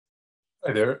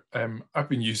Hi there. I've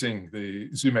been using the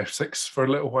Zoom F6 for a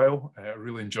little while.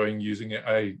 Really enjoying using it.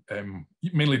 I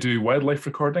mainly do wildlife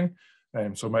recording,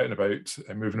 so I'm out and about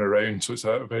moving around. So it's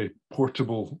a very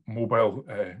portable mobile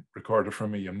recorder for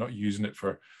me. I'm not using it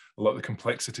for a lot of the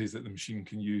complexities that the machine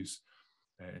can use.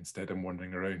 Instead, I'm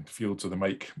wandering around fields with a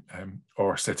mic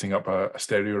or setting up a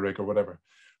stereo rig or whatever.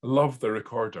 I love the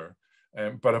recorder.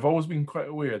 But I've always been quite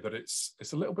aware that it's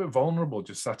a little bit vulnerable,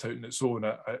 just sat out on its own.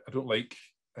 I don't like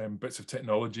bits of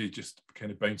technology just kind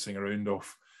of bouncing around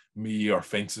off me or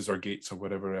fences or gates or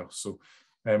whatever else. So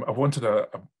I wanted a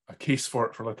case for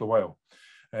it for a little while.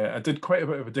 I did quite a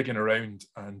bit of a digging around,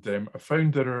 and I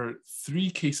found there are 3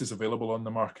 cases available on the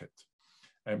market.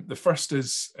 The first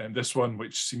is this one,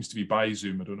 which seems to be by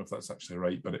Zoom. I don't know if that's actually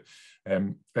right, but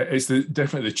it's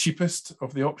definitely the cheapest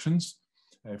of the options.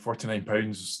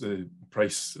 £49, the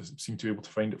price I seem to be able to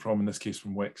find it from, in this case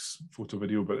from Wex Photo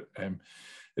Video, but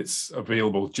it's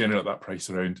available generally at that price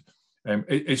around.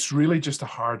 It's really just a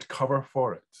hard cover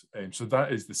for it. So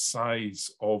that is the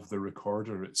size of the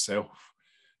recorder itself,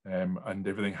 and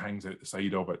everything hangs out the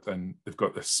side of it. And they've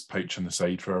got this pouch on the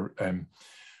side for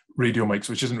radio mics,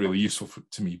 which isn't really useful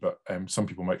to me, but some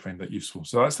people might find that useful.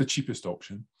 So that's the cheapest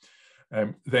option.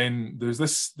 Then there's the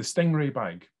Stingray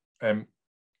bag.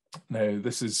 Now,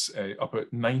 this is up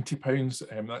at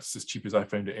 £90. That's as cheap as I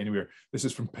found it anywhere. This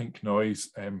is from Pink Noise.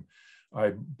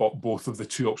 I bought both of the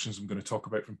 2 options I'm going to talk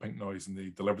about from Pink Noise, and they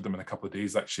delivered them in a couple of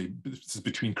days, actually. This is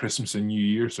between Christmas and New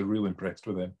Year, so really impressed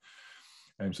with them.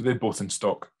 So they're both in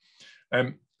stock.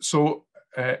 I'd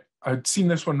seen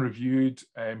this one reviewed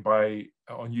on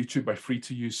YouTube by Free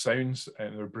to Use Sounds,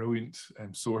 and they're a brilliant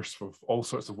source for all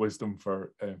sorts of wisdom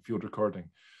for field recording.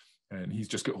 And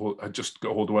I just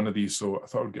got hold of one of these, so I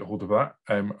thought I'd get hold of that.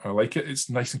 I like it. It's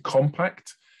nice and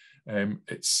compact.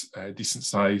 It's a decent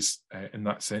size in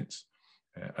that sense,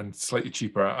 and slightly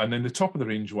cheaper. And then the top of the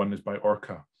range one is by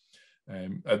Orca.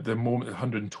 At the moment,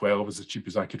 112 is as cheap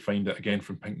as I could find it, again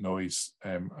from Pink Noise.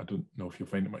 I don't know if you'll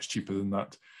find it much cheaper than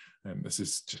that. This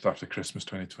is just after Christmas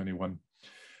 2021.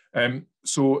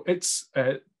 So it's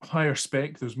higher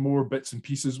spec. There's more bits and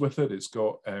pieces with it. It's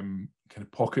got kind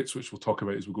of pockets, which we'll talk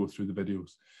about as we go through the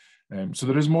videos. So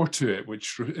there is more to it,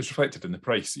 which is reflected in the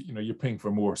price. You know, you're paying for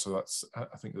more, so that's,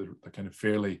 I think they're kind of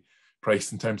fairly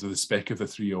priced in terms of the spec of the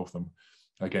 3 of them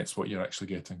against what you're actually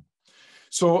getting.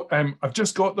 So I've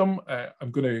just got them.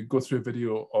 I'm going to go through a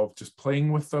video of just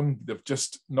playing with them. They've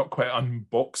just not quite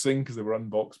unboxing because they were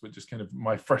unboxed, but just kind of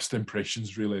my first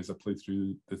impressions really as I played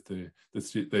through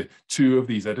the 2 of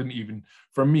these.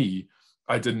 For me,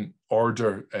 I didn't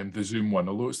order the Zoom one,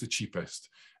 although it's the cheapest.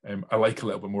 I like a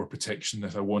little bit more protection in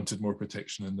this. I wanted more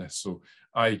protection in this, so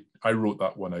I wrote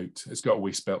that one out. It's got a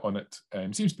waist belt on it.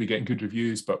 Seems to be getting good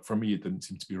reviews, but for me, it didn't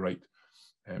seem to be right.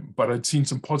 But I'd seen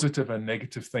some positive and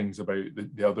negative things about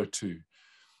the other 2.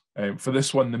 For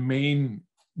this one, the main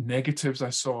negatives I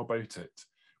saw about it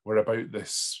were about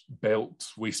this belt,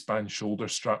 waistband, shoulder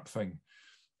strap thing.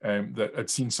 That I'd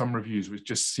seen some reviews which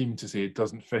just seemed to say it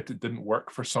doesn't fit, it didn't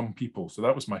work for some people. So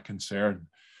that was my concern.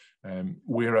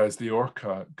 Whereas the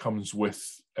Orca comes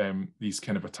with these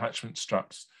kind of attachment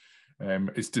straps.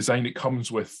 It's designed, it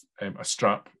comes with a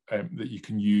strap that you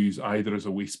can use either as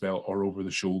a waist belt or over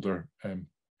the shoulder.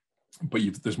 But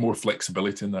there's more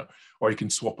flexibility in that, or you can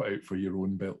swap it out for your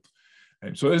own belt.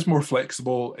 So it is more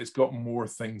flexible, it's got more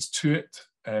things to it,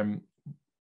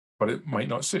 but it might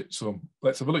not suit. So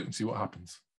let's have a look and see what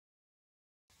happens.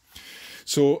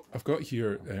 So I've got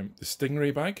here the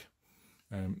Stingray bag.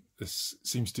 This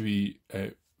seems to be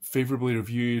favourably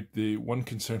reviewed. The one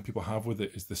concern people have with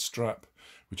it is the strap,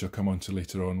 which I'll come on to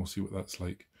later on. We'll see what that's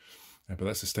like. But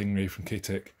that's the Stingray from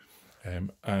K-Tech.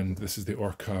 And this is the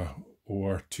Orca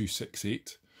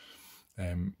OR-268,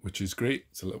 which is great.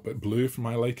 It's a little bit blue for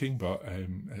my liking, but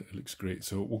it looks great.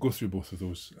 So we'll go through both of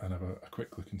those and have a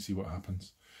quick look and see what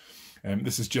happens.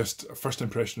 This is just a first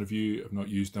impression review. I've not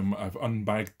used them. I've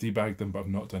debagged them, but I've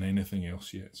not done anything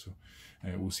else yet. So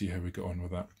we'll see how we get on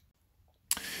with that.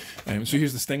 So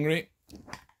here's the Stingray.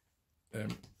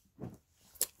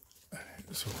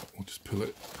 So we'll just pull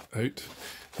it out.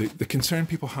 The concern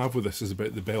people have with this is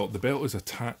about the belt. The belt is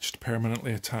attached,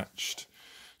 permanently attached,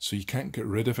 so you can't get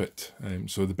rid of it.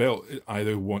 So the belt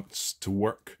either wants to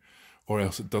work or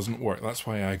else it doesn't work. That's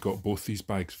why I got both these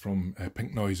bags from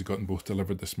Pink Noise. I got them both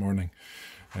delivered this morning.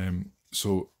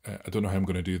 So I don't know how I'm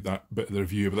going to do that bit of the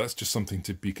review, but that's just something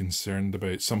to be concerned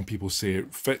about. Some people say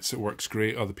it fits, it works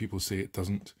great. Other people say it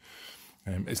doesn't.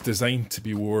 It's designed to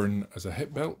be worn as a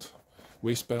hip belt,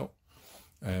 waist belt.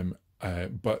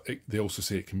 But they also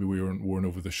say it can be worn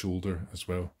over the shoulder as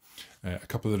well. A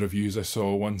couple of the reviews I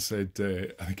saw, one said,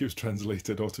 I think it was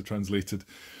auto-translated,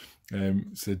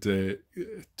 said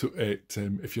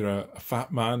if you're a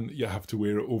fat man, you have to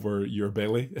wear it over your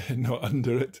belly, not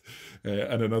under it.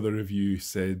 And another review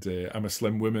said, I'm a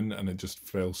slim woman, and it just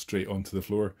fell straight onto the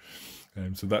floor.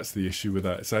 So that's the issue with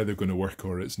that. It's either going to work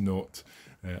or it's not.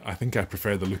 I think I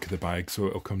prefer the look of the bag, so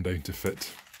it'll come down to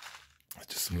fit.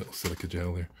 Just some little silica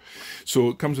gel there. So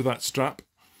it comes with that strap,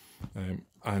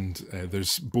 and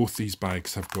there's both these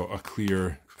bags have got a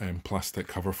clear plastic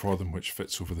cover for them, which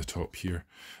fits over the top here.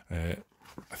 I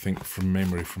think from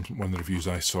memory, from one of the reviews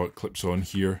I saw, it clips on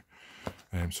here,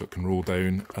 so it can roll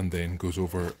down and then goes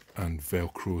over and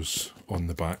velcros on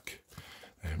the back.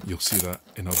 You'll see that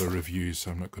in other reviews,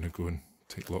 so I'm not going to go and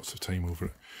take lots of time over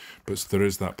it. But there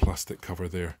is that plastic cover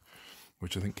there,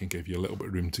 which I think can give you a little bit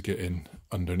of room to get in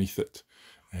underneath it.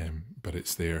 But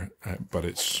it's there, but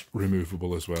it's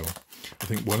removable as well. I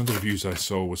think one of the reviews I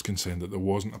saw was concerned that there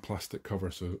wasn't a plastic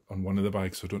cover so on one of the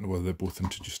bags, so I don't know whether they both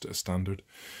introduced it as standard.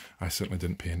 I certainly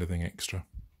didn't pay anything extra.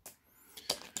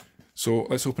 So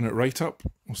let's open it right up,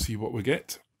 we'll see what we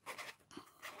get.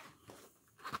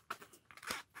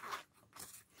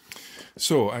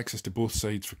 So access to both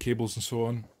sides for cables and so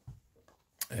on,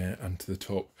 and to the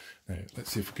top. Now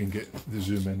let's see if we can get the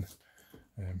zoom in.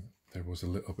 There was a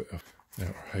little bit of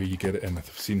how you get it in. I've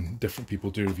seen different people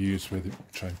do reviews where they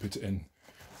try and put it in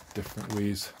different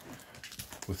ways,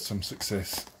 with some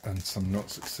success and some not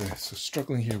success. So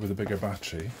struggling here with a bigger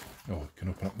battery. Oh, we can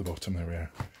open up the bottom, there we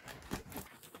are.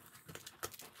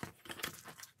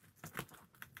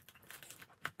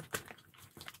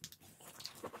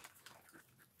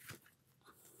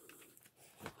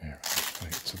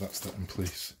 Right, so that's that in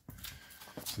place.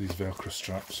 So these Velcro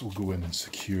straps will go in and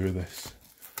secure this.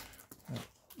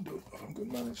 I don't know if I'm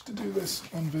going to manage to do this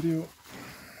on video.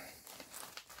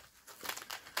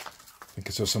 I think I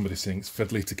saw somebody saying it's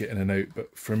fiddly to get in and out,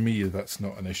 but for me that's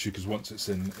not an issue, because once it's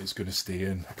in, it's going to stay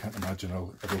in. I can't imagine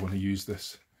I'll ever want to use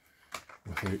this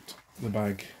without the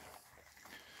bag.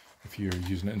 If you're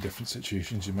using it in different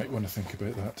situations, you might want to think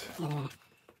about that.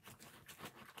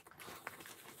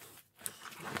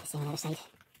 Same on the other side.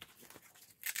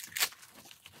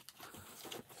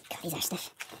 God, these are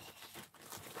stiff.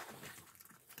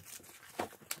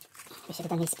 We should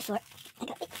have done these before I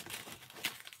got the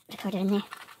recorder in there.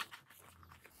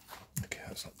 Okay,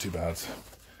 that's not too bad.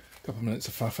 A couple of minutes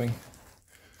of faffing.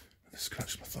 I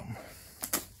scratched my thumb.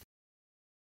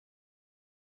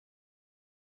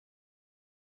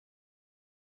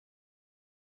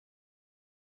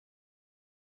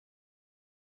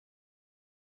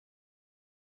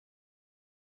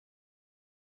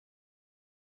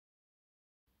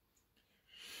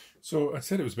 So I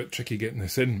said it was a bit tricky getting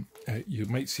this in. You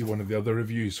might see one of the other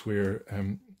reviews where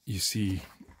you see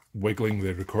wiggling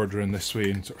the recorder in this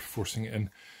way and sort of forcing it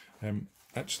in.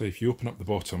 Actually, if you open up the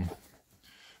bottom,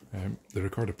 the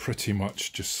recorder pretty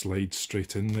much just slides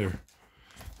straight in there.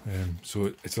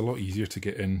 So it's a lot easier to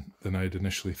get in than I'd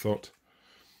initially thought.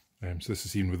 So this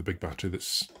is even with a big battery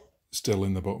that's still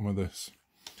in the bottom of this.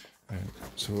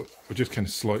 So we just kind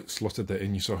of slotted that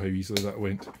in. You saw how easily that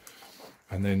went.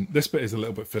 And then this bit is a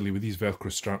little bit fiddly with these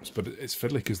Velcro straps, but it's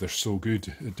fiddly because they're so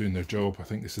good at doing their job. I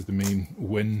think this is the main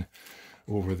win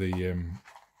over the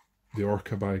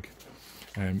Orca bag.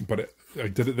 But I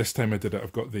did it this time.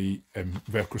 I've got the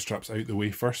Velcro straps out the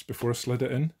way first before I slid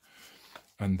it in.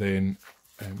 And then,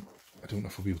 I don't know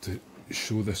if I'll be able to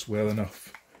show this well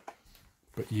enough,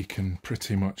 but you can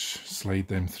pretty much slide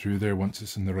them through there once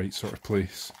it's in the right sort of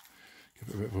place. Give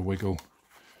it a bit of a wiggle.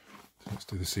 Let's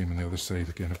do the same on the other side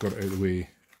again. I've got it out of the way,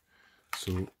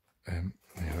 so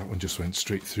yeah, that one just went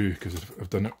straight through because I've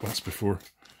done it once before.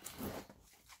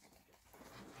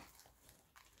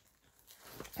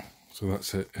 So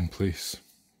that's it in place.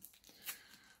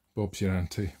 Bob's your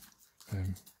auntie,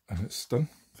 and it's done.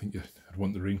 I think I'd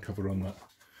want the rain cover on that,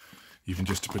 even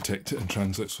just to protect it in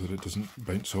transit so that it doesn't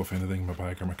bounce off anything, my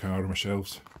bag or my car or my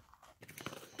shelves.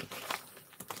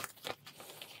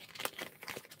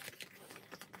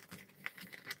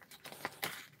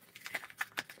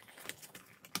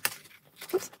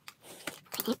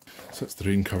 So that's the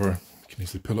rain cover. You can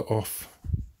easily pull it off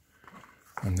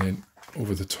and then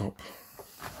over the top,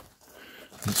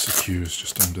 and it secures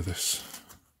just under this.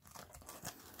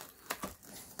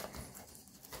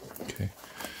 Okay,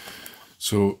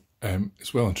 so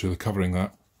it's well and truly covering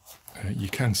that. You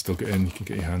can still get in, you can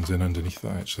get your hands in underneath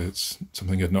that. Actually, it's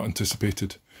something I'd not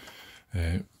anticipated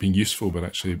being useful, but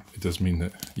actually it does mean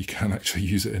that you can actually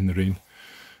use it in the rain.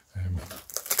 I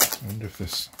wonder if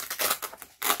this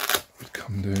would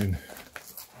come down.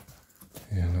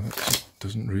 Yeah, no, that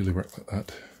doesn't really work like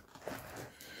that.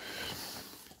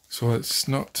 So it's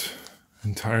not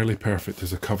entirely perfect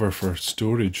as a cover for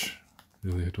storage.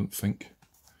 really, I don't think.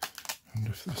 I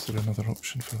wonder if is there another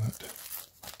option for that.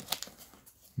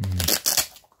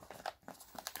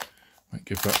 Might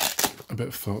give that a bit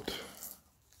of thought.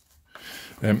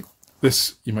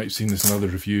 This, you might have seen this in other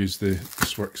reviews,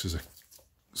 this works as a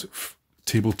sort of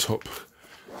tabletop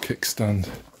kickstand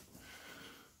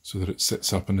so that it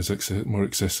sits up and is more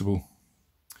accessible.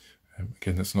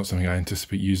 Again, that's not something I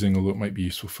anticipate using, although it might be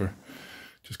useful for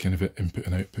just kind of input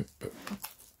and output. But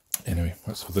anyway,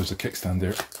 so there's a kickstand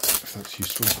there, if that's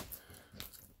useful.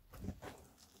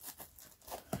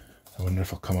 I wonder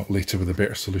if I'll come up later with a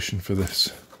better solution for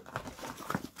this,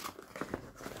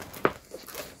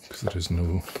 because there is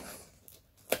no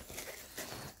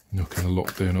kind of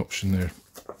lockdown option there,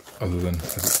 other than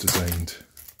as it's designed.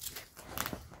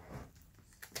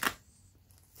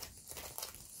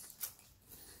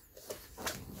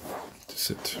 To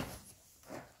sit,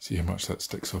 see how much that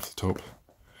sticks off the top.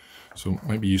 So it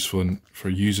might be useful for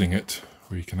using it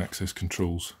where you can access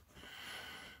controls,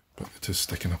 but it is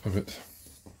sticking up a bit.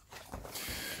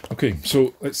 Okay,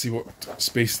 so let's see what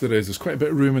space there is. There's quite a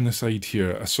bit of room on the side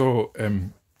here. I saw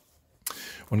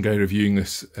one guy reviewing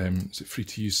this, is it Free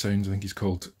to Use Sounds, I think he's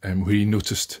called, where he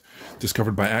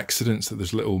discovered by accident that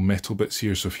there's little metal bits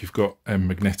here. So if you've got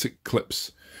magnetic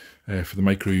clips for the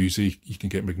micro Uzi, you can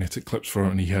get magnetic clips for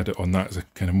it, and he had it on that as a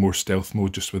kind of more stealth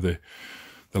mode, just with the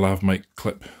lav mic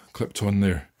clipped on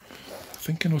there. I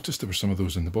think I noticed there were some of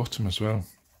those in the bottom as well.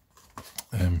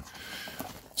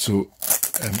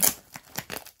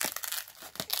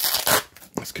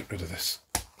 Let's get rid of this,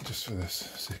 just for this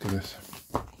sake of this.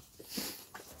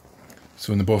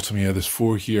 So in the bottom here, there's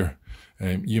 4 here.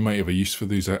 You might have a use for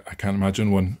these. I can't imagine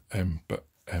one, but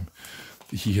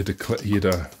he had a clip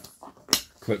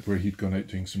where he'd gone out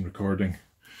doing some recording,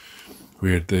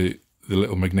 where the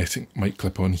little magnetic mic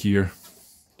clip on here,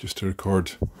 just to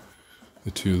record the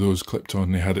 2 of those clipped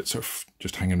on. They had it sort of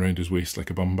just hanging around his waist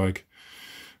like a bum bag.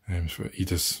 So he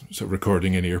does sort of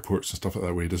recording in airports and stuff like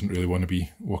that, where he doesn't really want to be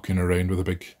walking around with a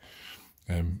big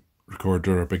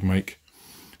recorder or a big mic.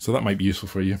 So that might be useful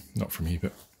for you, not for me,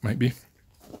 but might be.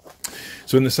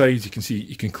 So in the sides, you can see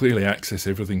you can clearly access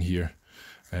everything here.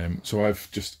 So I've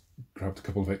just grabbed a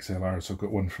couple of XLRs. So I've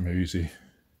got one from Uzi,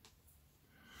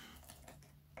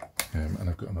 and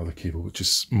I've got another cable which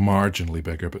is marginally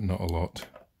bigger, but not a lot.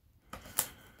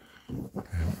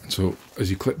 So as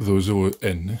you clip those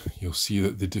in, you'll see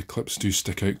that the clips do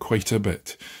stick out quite a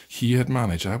bit. He had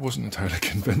managed, I wasn't entirely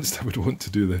convinced I would want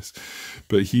to do this,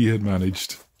 but he had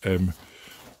managed to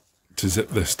zip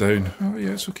this down. Oh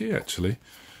yeah, it's okay actually.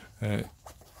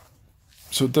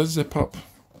 So it does zip up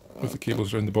with the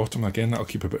cables around the bottom. Again, that'll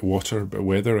keep a bit of water, a bit of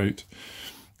weather out.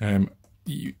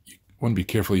 You want to be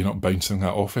careful you're not bouncing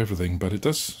that off everything, but it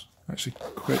does actually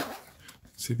quite,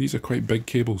 see, these are quite big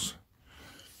cables.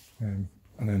 And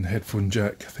then headphone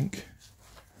jack, I think.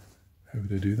 How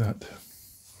would I do that?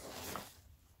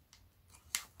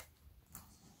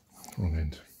 Wrong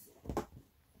end.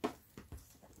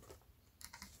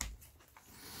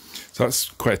 So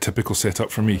that's quite a typical setup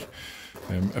for me.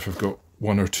 If I've got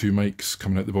 1 or 2 mics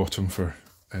coming out the bottom for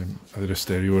either a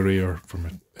stereo array or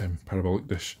from a parabolic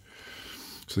dish.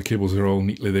 So the cables are all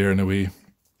neatly there in a way,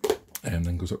 and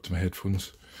then goes up to my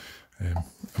headphones.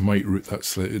 I might route that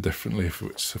slightly differently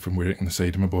if I'm wearing it on the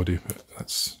side of my body, but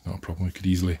that's not a problem.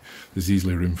 There's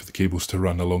easily room for the cables to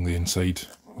run along the inside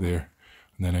there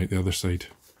and then out the other side.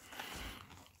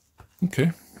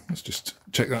 Okay, let's just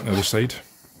check that on the other side.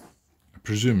 I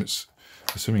presume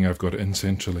assuming I've got it in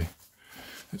centrally,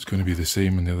 it's going to be the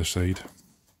same on the other side.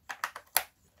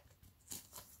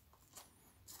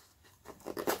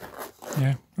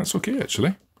 Yeah, that's okay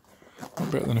actually.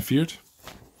 Not better than I feared.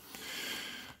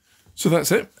 So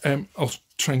that's it. I'll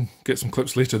try and get some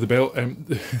clips later. The belt,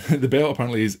 the belt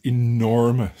apparently is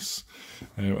enormous.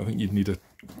 I think you'd need a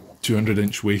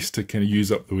 200-inch waist to kind of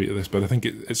use up the weight of this, but I think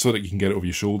it's so that you can get it over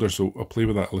your shoulder. So I'll play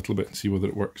with that a little bit and see whether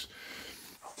it works.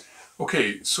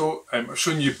 Okay, so I've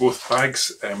shown you both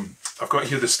bags. I've got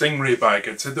here the Stingray bag.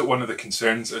 I'd said that one of the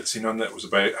concerns I'd seen on it was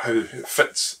about how it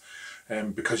fits,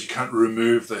 because you can't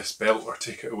remove this belt or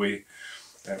take it away.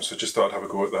 So I just thought I'd have a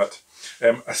go at that.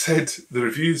 I said the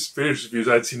various reviews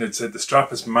I'd seen had said the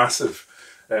strap is massive.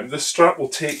 This strap will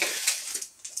take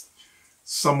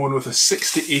someone with a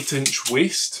 68-inch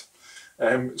waist.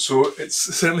 So it's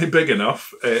certainly big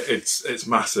enough. It's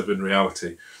massive in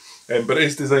reality. But it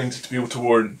is designed to be able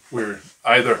to wear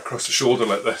either across the shoulder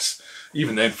like this.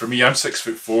 Even then, for me, I'm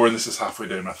 6'4" and this is halfway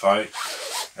down my thigh.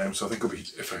 So I think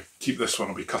if I keep this one,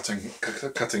 I'll be cutting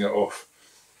it off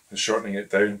and shortening it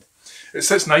down. It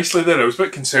sits nicely there. I was a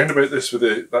bit concerned about this with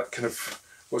that kind of,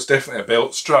 what's definitely a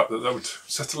belt strap, that would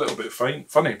sit a little bit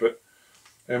funny, but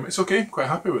it's okay, quite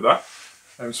happy with that.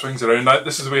 Swings around.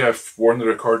 This is the way I've worn the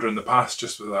recorder in the past,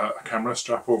 just with a camera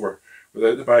strap over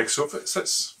without the bag, so it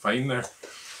sits fine there.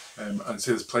 And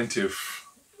so there's plenty of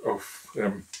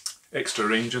extra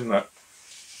range in that.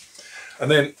 And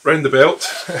then round the belt,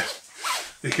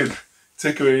 you can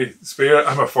take away spare.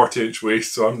 I'm a 40-inch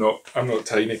waist, so I'm not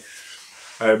tiny.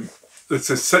 It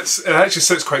actually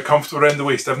sits quite comfortable around the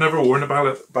waist. I've never worn a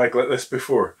bag like this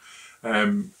before.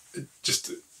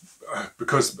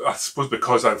 Because I suppose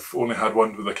because I've only had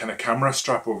one with a kind of camera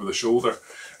strap over the shoulder,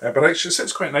 but actually it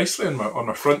sits quite nicely on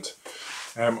my front,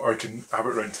 or I can have it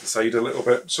round to the side a little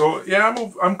bit. So yeah,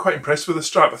 I'm quite impressed with the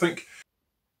strap. I think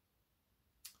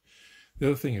the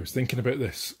other thing I was thinking about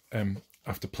this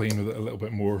after playing with it a little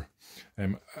bit more,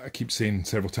 I keep saying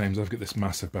several times I've got this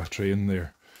massive battery in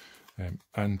there,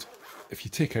 and if you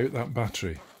take out that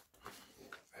battery,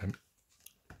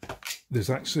 there's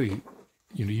actually,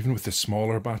 you know, even with the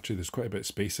smaller battery, there's quite a bit of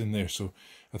space in there. So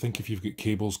I think if you've got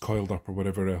cables coiled up or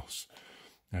whatever else,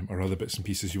 or other bits and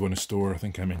pieces you want to store, I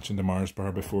think I mentioned a Mars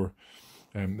bar before,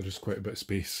 there is quite a bit of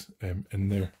space in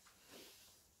there.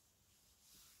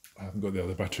 I haven't got the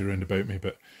other battery around about me,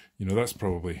 but you know, that's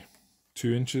probably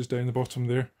 2 inches down the bottom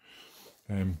there.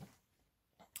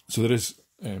 So there is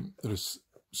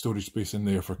storage space in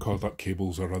there for coiled up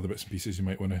cables or other bits and pieces you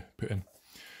might want to put in.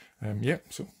 Yeah,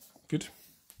 so good.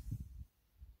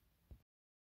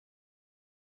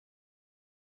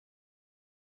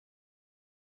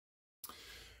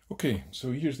 Okay,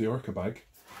 so here's the Orca bag.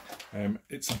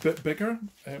 It's a bit bigger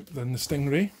than the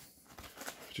Stingray.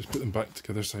 Just put them back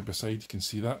together side by side, you can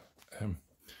see that.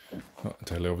 Not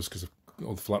entirely obvious because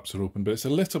all the flaps are open, but it's a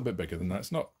little bit bigger than that.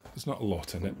 There's not a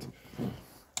lot in it.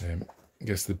 I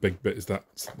guess the big bit is that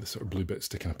the sort of blue bit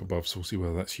sticking up above, so we'll see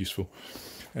whether that's useful.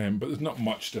 But there's not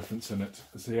much difference in it.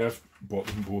 I say I've bought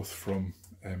them both from,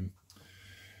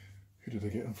 who did I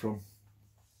get them from?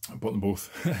 I bought them both,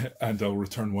 and I'll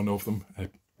return one of them.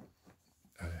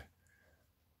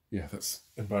 Yeah, that's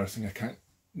embarrassing. I can't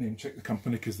name check the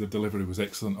company because the delivery was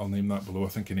excellent. I'll name that below. I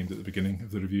think I named it at the beginning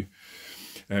of the review.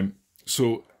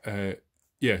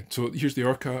 Yeah, so here's the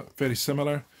Orca, very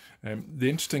similar. The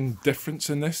interesting difference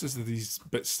in this is that these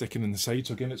bits sticking in the side.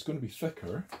 So again, it's going to be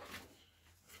thicker.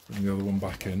 Bring the other one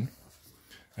back in.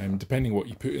 Depending what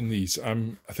you put in these,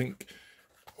 I think,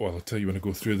 well, I'll tell you when I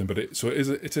go through them. But it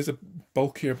is a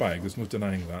bulkier bag. There's no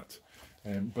denying that.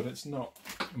 But it's not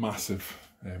massive.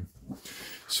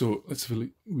 So let's have a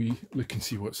wee look and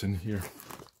see what's in here.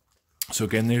 So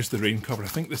again, there's the rain cover. I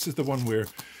think this is the one where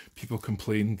people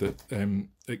complained that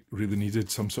it really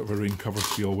needed some sort of a rain cover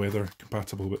to be all weather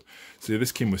compatible. But see,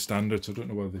 this came with standard, so I don't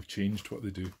know whether they've changed what they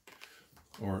do,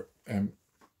 or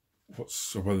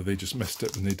whether they just missed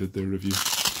it when they did their review.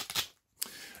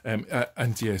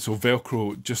 And yeah, so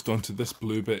Velcro just onto this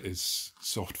blue bit is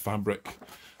soft fabric.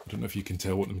 I don't know if you can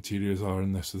tell what the materials are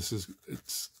in this. So this is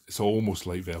it's almost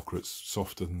like Velcro. It's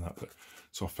softer than that, but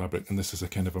soft fabric. And this is a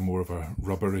kind of more of a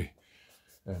rubbery,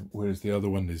 whereas the other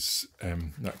one is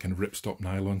that kind of ripstop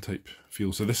nylon type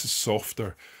feel. So this is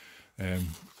softer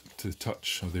to the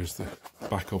touch. So there's the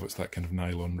back of it's that kind of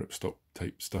nylon ripstop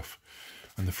type stuff,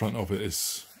 and the front of it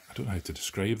is, I don't know how to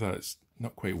describe that. It's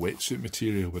not quite wetsuit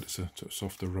material, but it's a sort of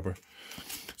softer rubber.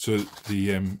 So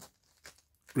the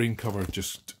rain cover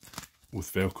just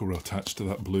with Velcro attached to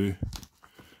that blue,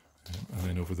 and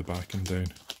then over the back and down.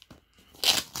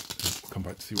 I'll come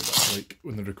back to see what that's like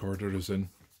when the recorder is in.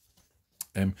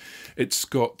 It's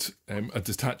got a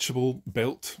detachable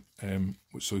belt,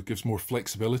 which so it gives more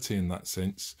flexibility in that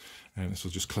sense. This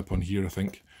will just clip on here, I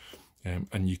think,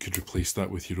 and you could replace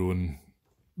that with your own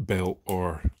belt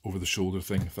or over the shoulder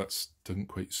thing if that doesn't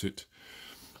quite suit.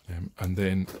 And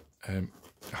then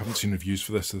I haven't seen reviews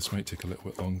for this, so this might take a little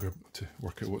bit longer to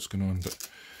work out what's going on. But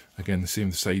again, the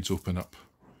sides open up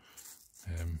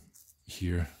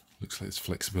here. Looks like there's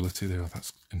flexibility there.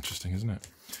 That's interesting, isn't it?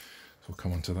 So we'll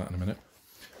come on to that in a minute.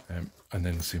 And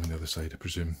then the same on the other side, I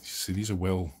presume. You see, these are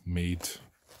well made.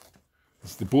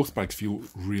 Both bags feel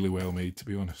really well made, to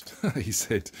be honest. He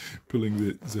said, pulling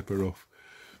the zipper off.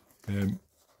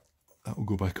 That will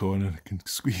go back on and I can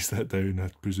squeeze that down. I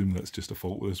presume that's just a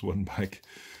fault with this one bag.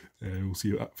 We'll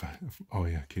see what oh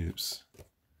yeah, okay,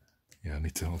 yeah,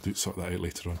 I'll sort that out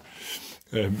later on.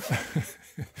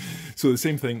 So the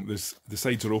same thing, the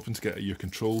sides are open to get at your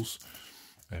controls.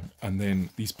 And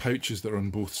then these pouches that are on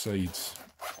both sides,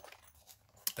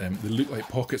 they look like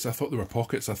pockets. I thought they were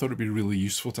pockets. I thought it'd be really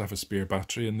useful to have a spare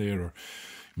battery in there, or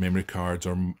memory cards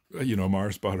or, you know, a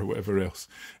Mars bar or whatever else.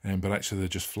 But actually they're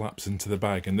just flaps into the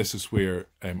bag. And this is where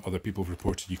other people have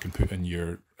reported you can put in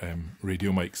your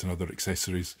radio mics and other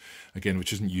accessories, again,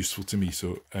 which isn't useful to me.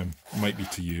 So might be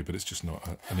to you, but it's just not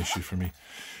an issue for me.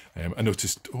 I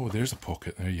noticed, oh, there's a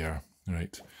pocket. There you are.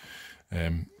 Right.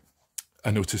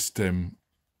 I noticed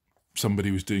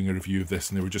somebody was doing a review of this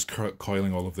and they were just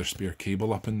coiling all of their spare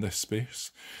cable up in this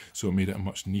space. So it made it a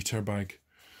much neater bag.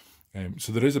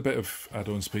 So there is a bit of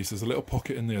add-on space. There's a little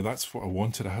pocket in there. That's what I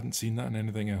wanted. I hadn't seen that in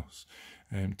anything else,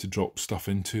 to drop stuff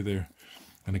into there.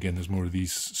 And again, there's more of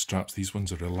these straps. These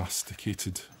ones are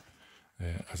elasticated,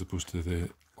 as opposed to the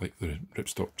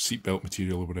ripstop seatbelt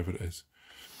material or whatever it is.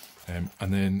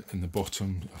 And then in the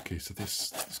bottom, okay, so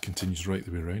this continues right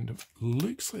the way around. It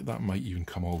looks like that might even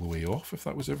come all the way off if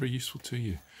that was ever useful to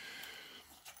you.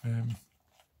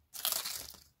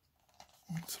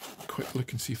 Let's have a quick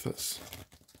look and see if that's...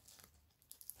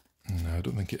 No, I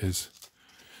don't think it is.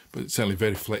 But it's certainly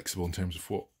very flexible in terms of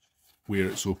where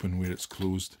it's open, where it's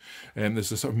closed.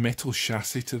 There's a sort of metal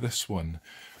chassis to this one,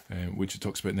 which it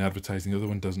talks about in the advertising. The other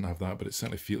one doesn't have that, but it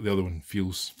certainly the other one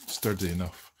feels sturdy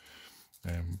enough.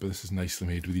 But this is nicely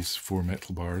made with these 4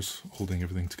 metal bars holding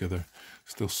everything together.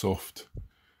 Still soft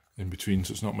in between,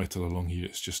 so it's not metal along here,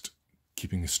 it's just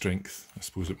keeping the strength. I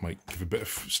suppose it might give a bit of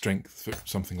strength if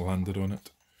something landed on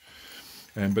it.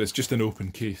 But it's just an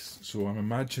open case, so I'm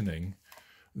imagining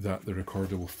that the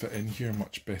recorder will fit in here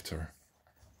much better.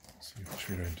 Let's see which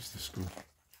way around does this go.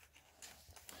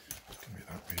 It's going to be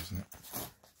that way, isn't it?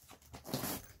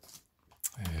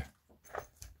 Yeah.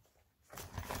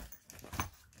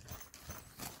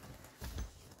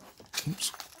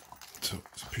 Oops. So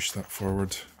let's push that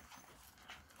forward.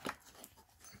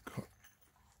 I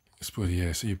suppose,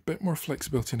 yeah, so you have a bit more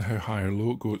flexibility in how high or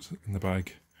low it goes in the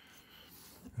bag.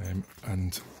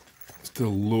 And still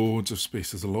loads of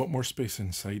space. There's a lot more space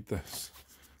inside this.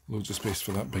 Loads of space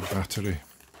for that big battery.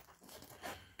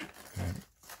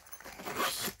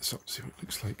 So see what it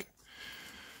looks like.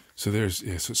 So there's,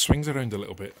 yeah, so it swings around a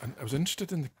little bit. And I was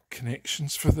interested in the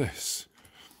connections for this.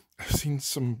 I've seen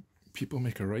some people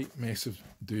make a right mess of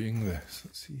doing this.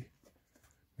 Let's see.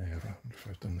 I wonder if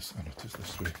I've done this. I noticed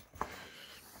this way.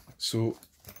 So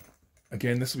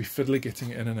again, this will be fiddly getting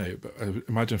it in and out, but I would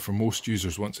imagine for most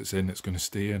users, once it's in, it's going to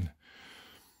stay in.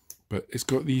 But it's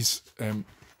got these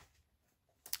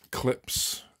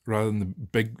clips rather than the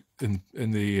big, in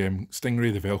the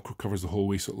Stingray, the Velcro covers the whole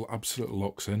way, so it absolutely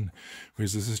locks in,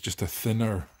 whereas this is just a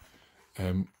thinner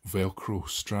Velcro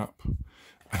strap.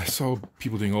 And I saw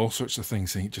people doing all sorts of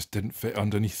things saying it just didn't fit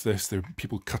underneath this. There were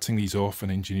people cutting these off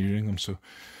and engineering them, so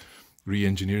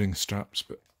re-engineering straps.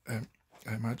 But I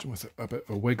imagine with a bit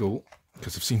of a wiggle,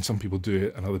 because I've seen some people do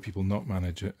it and other people not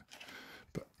manage it,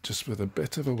 but just with a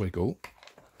bit of a wiggle,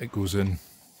 it goes in.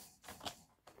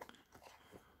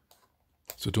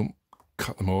 So don't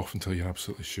cut them off until you're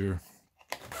absolutely sure.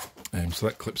 So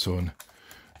that clips on,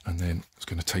 and then it's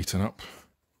going to tighten up.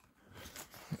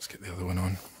 Let's get the other one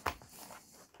on.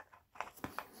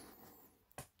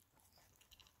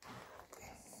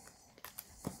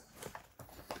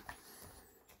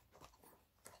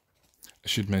 I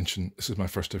should mention, this is my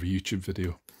first ever YouTube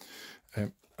video,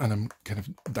 and I'm kind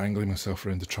of dangling myself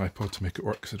around the tripod to make it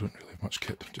work because I don't really have much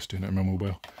kit. I'm just doing it on my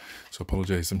mobile. So I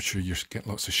apologise, I'm sure you're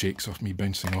getting lots of shakes off me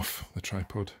bouncing off the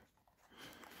tripod.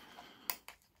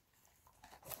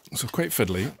 So quite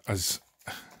fiddly, as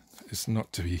it's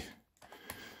not to be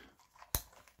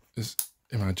as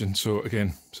imagined. So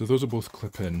again, so those are both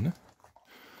clip in.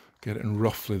 Get it in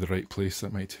roughly the right place.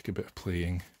 That might take a bit of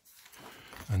playing.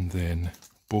 And then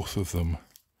both of them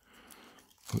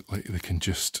look like they can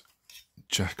just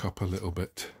jack up a little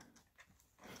bit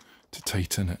to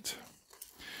tighten it.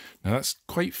 Now that's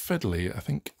quite fiddly. I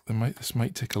think this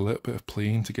might take a little bit of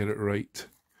playing to get it right.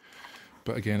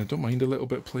 But again, I don't mind a little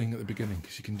bit of playing at the beginning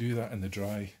because you can do that in the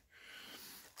dry.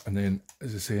 And then,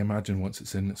 as I say, imagine once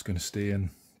it's in, it's going to stay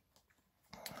in.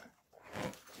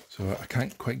 So I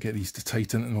can't quite get these to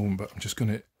tighten at the moment, but I'm just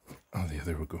going to... Oh,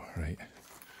 there we go. Right.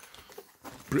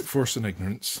 Brute force and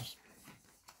ignorance.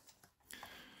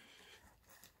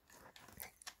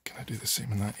 Can I do the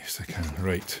same on that? Yes, I can.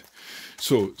 Right.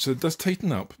 So it does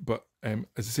tighten up, but as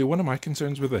I say, one of my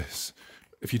concerns with this,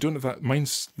 if you don't have that,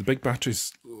 mine's the big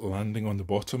battery's landing on the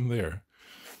bottom there,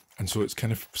 and so it's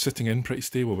kind of sitting in pretty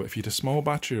stable. But if you had a small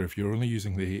battery, or if you're only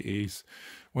using the 8As,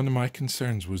 one of my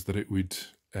concerns was that it would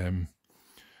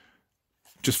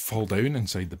just fall down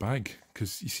inside the bag,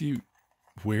 because you see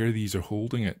where these are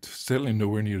holding it, certainly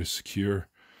nowhere near as secure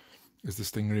as the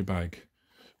Stingray bag.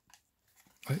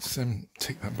 Let's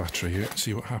take that battery out and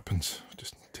see what happens.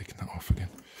 Just taking that off again.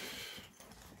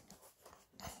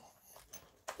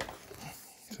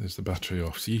 there's the battery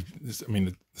off. See, this, I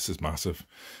mean, this is massive.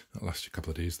 That'll last you a couple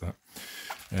of days, that.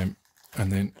 And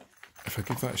then if I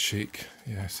give that a shake,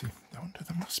 yeah, see, I wonder,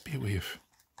 there must be a way of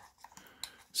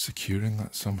securing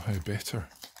that somehow better.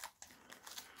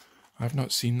 I've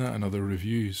not seen that in other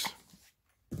reviews.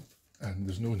 And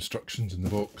there's no instructions in the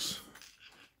box.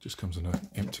 It just comes in an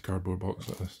empty cardboard box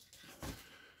like this.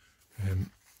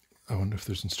 I wonder if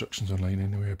there's instructions online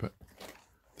anywhere, but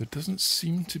there doesn't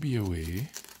seem to be a way.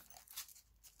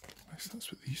 Unless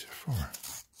that's what these are for.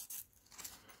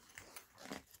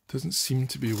 Doesn't seem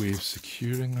to be a way of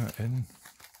securing that in.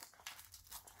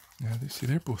 Yeah, they see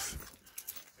they're both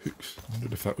hooks. I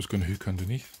wondered if that was going to hook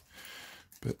underneath,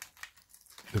 but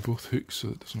they're both hooks, so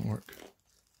it doesn't work.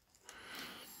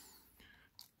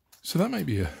 So that might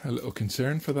be a little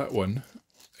concern for that one.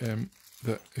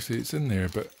 That I say it's in there,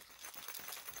 but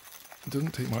it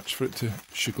doesn't take much for it to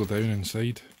sugar down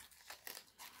inside.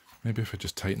 Maybe if I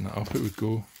just tighten that up, it would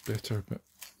go better, but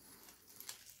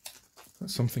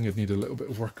that's something I'd need a little bit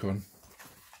of work on.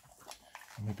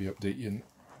 I'll maybe update you and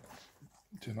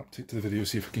do an update to the video,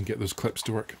 see if I can get those clips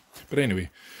to work. But anyway,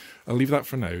 I'll leave that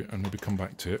for now and maybe come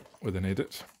back to it with an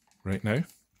edit right now.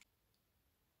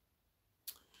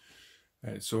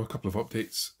 So a couple of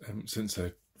updates since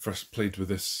I first played with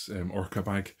this Orca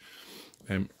bag.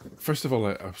 First of all,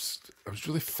 I was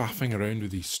really faffing around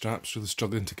with these straps, really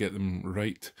struggling to get them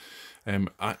right.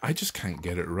 I just can't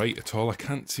get it right at all. I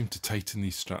can't seem to tighten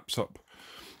these straps up.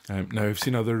 Now, I've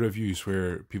seen other reviews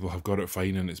where people have got it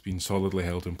fine and it's been solidly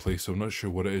held in place, so I'm not sure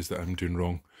what it is that I'm doing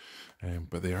wrong,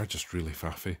 but they are just really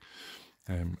faffy.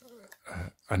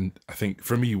 And I think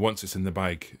for me, once it's in the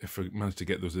bag, if I manage to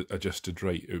get those adjusted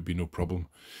right, it would be no problem.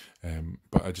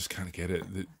 But I just can't get it.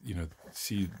 You know,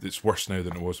 see, it's worse now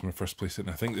than it was when I first placed it.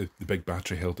 And I think the big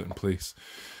battery held it in place.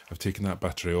 I've taken that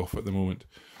battery off at the moment,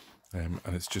 and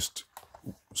it's just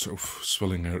sort of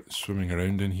swimming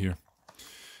around in here.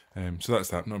 So that's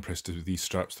that. I'm not impressed with these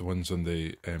straps. The ones on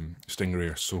the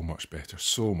Stingray are so much better,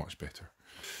 so much better.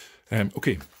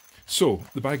 Okay, so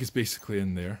the bag is basically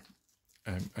in there.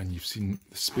 And you've seen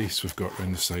the space we've got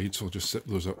around the side, so I'll just zip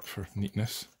those up for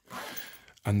neatness.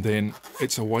 And then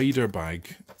it's a wider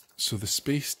bag, so the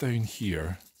space down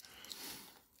here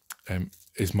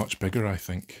is much bigger, I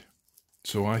think.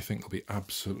 So I think there'll be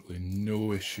absolutely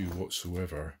no issue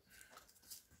whatsoever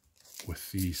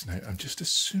with these. Now, I'm just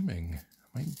assuming,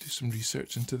 I might do some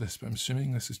research into this, but I'm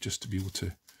assuming this is just to be able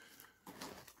to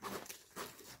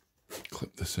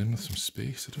clip this in with some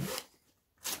space.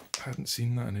 I hadn't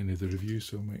seen that in any of the reviews,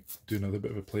 so I might do another bit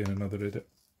of a play and another edit.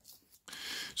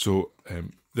 So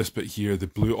this bit here, the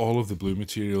blue, all of the blue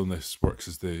material in this works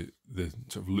as the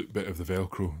sort of loop bit of the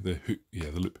Velcro, the hook,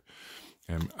 yeah, the loop,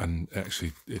 and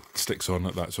actually it sticks on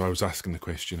like that. So I was asking the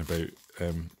question about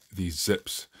these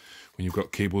zips. When you've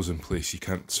got cables in place, you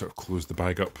can't sort of close the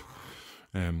bag up.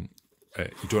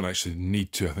 You don't actually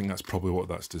need to. I think that's probably what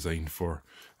that's designed for,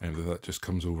 and that just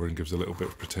comes over and gives a little bit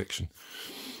of protection.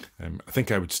 I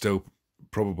think I would still,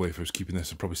 probably if I was keeping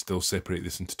this, I'd probably still separate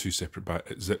this into two separate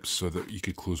zips so that you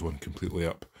could close one completely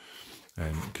up.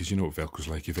 Because you know what Velcro's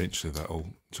like, eventually that'll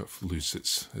sort of lose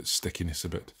its stickiness a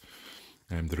bit.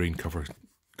 The rain cover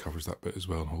covers that bit as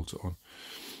well and holds it on.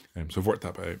 So I've worked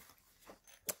that bit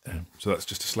out. So that's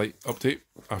just a slight update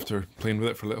after playing with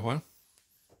it for a little while.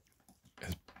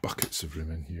 There's buckets of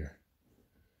room in here.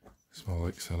 Small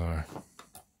XLR.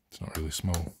 It's not really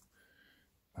small.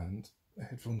 And the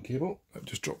headphone cable that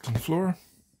just dropped on the floor.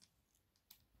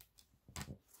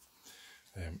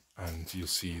 And you'll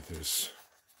see there's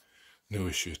no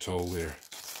issue at all there.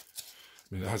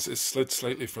 I mean, it's slid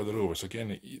slightly further over. So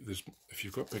again, if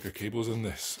you've got bigger cables in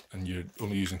this and you're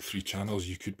only using 3 channels,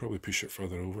 you could probably push it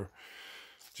further over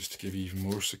just to give you even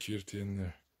more security in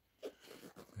there.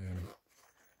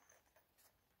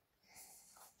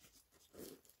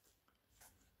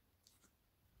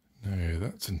 Now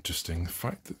that's interesting. The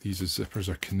fact that these zippers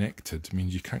are connected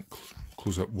means you can't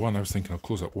close up one. I was thinking I'll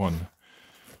close up one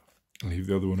and leave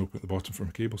the other one open at the bottom for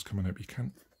my cables coming out, but you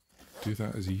can't do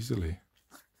that as easily.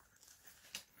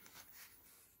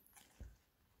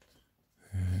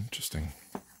 Interesting.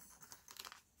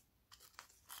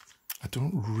 I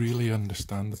don't really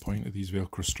understand the point of these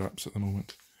Velcro straps at the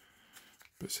moment,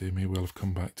 but say may well have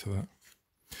come back to that.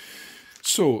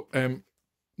 So there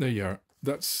you are.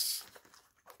 That's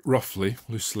roughly,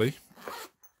 loosely,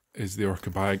 is the Orca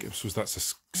bag. I suppose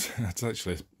that's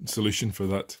actually a solution for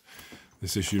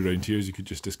this issue around here, is you could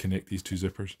just disconnect these 2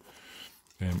 zippers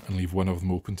and leave one of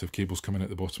them open to have cables coming out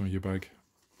the bottom of your bag.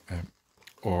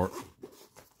 Or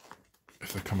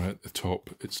if they're coming out the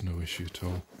top, it's no issue at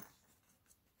all.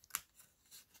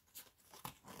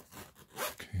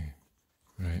 Okay,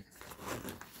 right.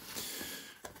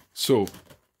 So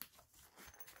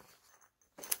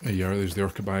there you are, there's the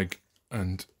Orca bag,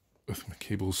 and with my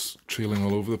cables trailing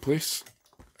all over the place,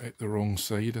 out the wrong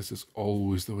side, as is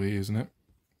always the way, isn't it?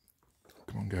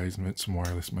 Come on guys, invent some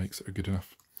wireless mics that are good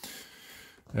enough.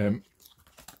 And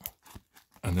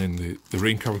then the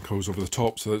rain cover goes over the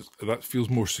top, so that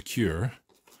feels more secure.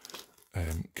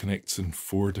 Connects in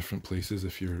 4 different places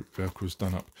if your Velcro's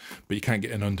done up, but you can't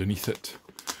get in underneath it.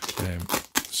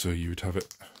 So you would have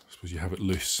it, I suppose you have it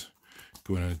loose,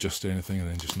 go in and adjust anything and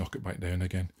then just knock it back down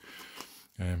again.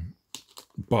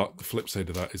 But the flip side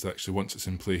of that is actually once it's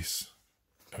in place,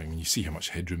 I mean, you see how much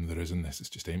headroom there is in this, it's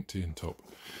just empty on top.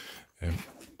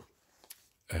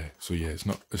 So yeah, it's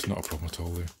not a problem at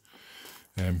all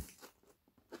there.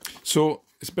 So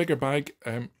it's a bigger bag.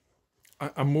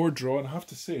 I'm more drawn, I have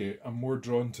to say, I'm more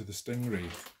drawn to the Stingray.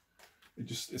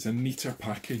 It's a neater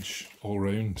package all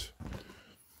round.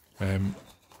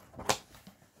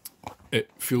 It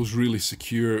feels really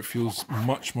secure. It feels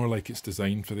much more like it's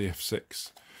designed for the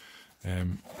F6.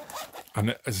 And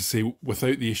as I say,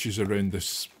 without the issues around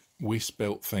this waist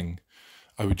belt thing,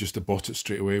 I would just have bought it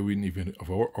straight away. I wouldn't even have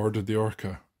ordered the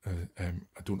Orca. I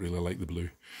don't really like the blue.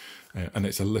 And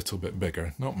it's a little bit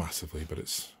bigger, not massively, but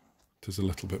it is a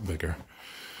little bit bigger.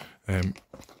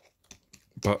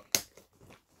 But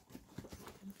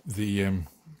the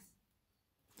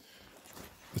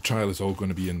trial is all going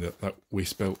to be in that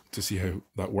waist belt to see how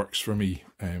that works for me.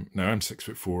 Now I'm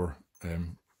 6'4"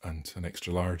 and an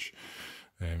extra large,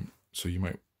 so you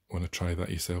might want to try that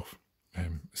yourself.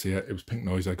 See, it was Pink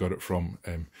Noise I got it from.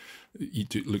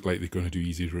 It looked like they're going to do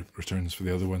easy returns for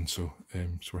the other one, so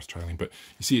it's worth trialing. But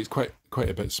you see, it's quite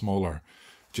a bit smaller.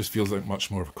 It just feels like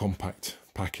much more of a compact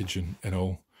package and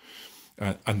all.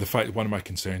 And the fact, one of my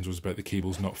concerns was about the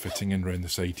cables not fitting in around the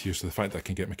side here, so the fact that I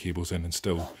can get my cables in and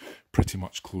still pretty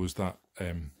much close that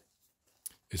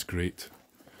is great.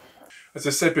 As I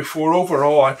said before,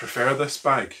 overall I prefer this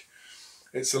bag.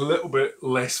 It's a little bit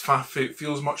less faffy, it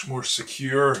feels much more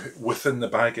secure within the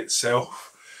bag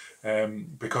itself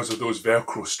because of those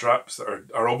Velcro straps that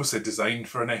are obviously designed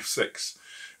for an F6.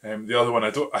 The other one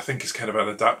I think is kind of an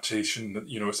adaptation, that,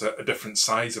 you know, it's a different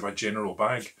size of a general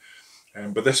bag.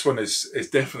 But this one is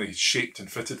definitely shaped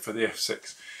and fitted for the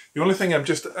F6. The only thing I'm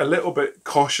just a little bit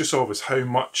cautious of is how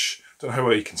much, I don't know how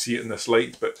well you can see it in this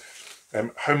light, but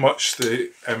how much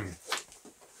the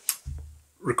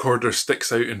recorder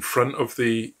sticks out in front of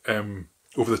the,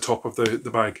 over the top of the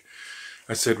bag.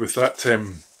 I said with that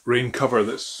rain cover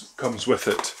that comes with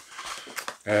it,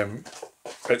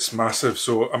 it's massive,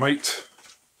 so I might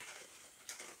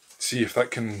see if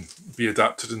that can be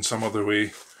adapted in some other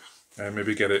way.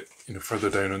 Maybe get it, you know, further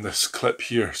down on this clip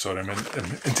here. Sorry, I'm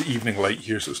into evening light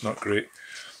here, so it's not great.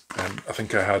 I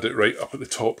think I had it right up at the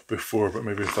top before, but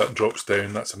maybe if that drops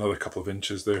down, that's another couple of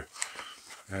inches there.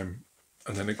 And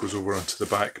then it goes over onto the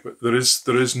back. But there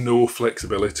is no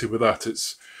flexibility with that.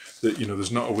 It's that, you know,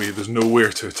 there's not a way, there's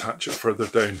nowhere to attach it further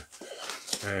down.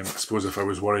 I suppose if I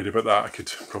was worried about that, I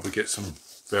could probably get some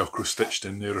Velcro stitched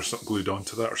in there or something glued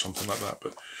onto that or something like that.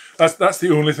 But that's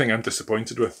the only thing I'm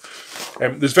disappointed with.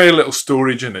 There's very little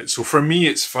storage in it, so for me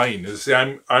it's fine. As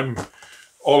I say,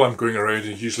 all I'm going around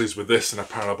usually is with this and a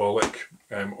parabolic,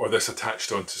 or this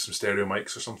attached onto some stereo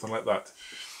mics or something like that.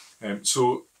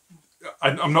 So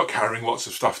I'm not carrying lots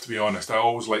of stuff, to be honest. I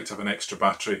always like to have an extra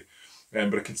battery,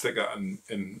 but I can stick that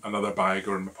in another bag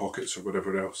or in my pockets or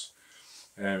whatever else.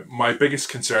 My biggest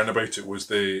concern about it was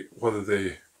whether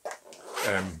the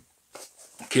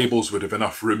cables would have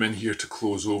enough room in here to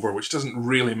close over, which doesn't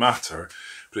really matter,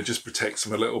 but it just protects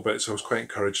them a little bit, so I was quite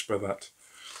encouraged by that.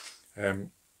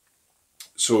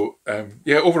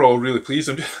 Yeah, overall really pleased.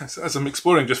 As I'm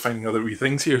exploring, just finding other wee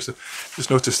things here. So just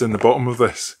noticed in the bottom of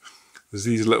this, there's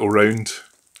these little round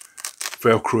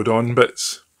velcroed on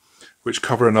bits which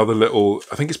cover another little,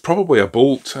 I think it's probably a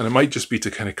bolt, and it might just be to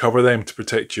kind of cover them to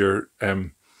protect your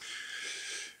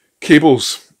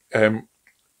cables.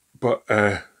 But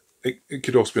it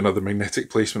could also be another magnetic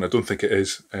placement. I don't think it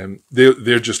is.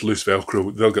 They're just loose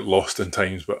Velcro. They'll get lost in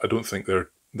times, but I don't think they're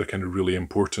kind of really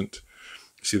important.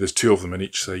 You see, there's 2 of them on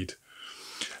each side.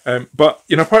 But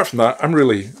you know, apart from that, I'm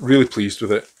really pleased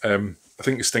with it. I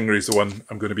think the Stingray is the one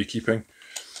I'm going to be keeping.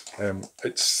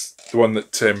 It's the one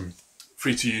that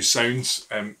Free to Use Sounds.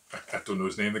 I don't know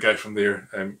his name. The guy from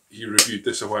there. He reviewed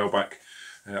this a while back.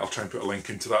 I'll try and put a link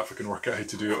into that if I can work out how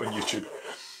to do it on YouTube.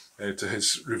 To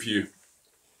his review.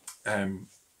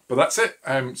 But that's it.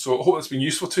 So I hope that's been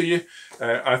useful to you.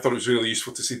 I thought it was really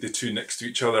useful to see the 2 next to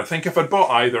each other. I think if I'd bought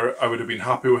either, I would have been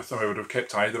happy with them. I would have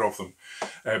kept either of them.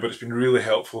 But it's been really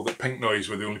helpful that Pink Noise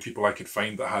were the only people I could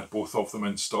find that had both of them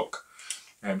in stock.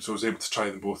 So I was able to try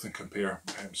them both and compare.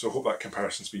 So I hope that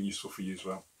comparison's been useful for you as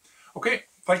well. Okay,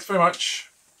 thanks very much.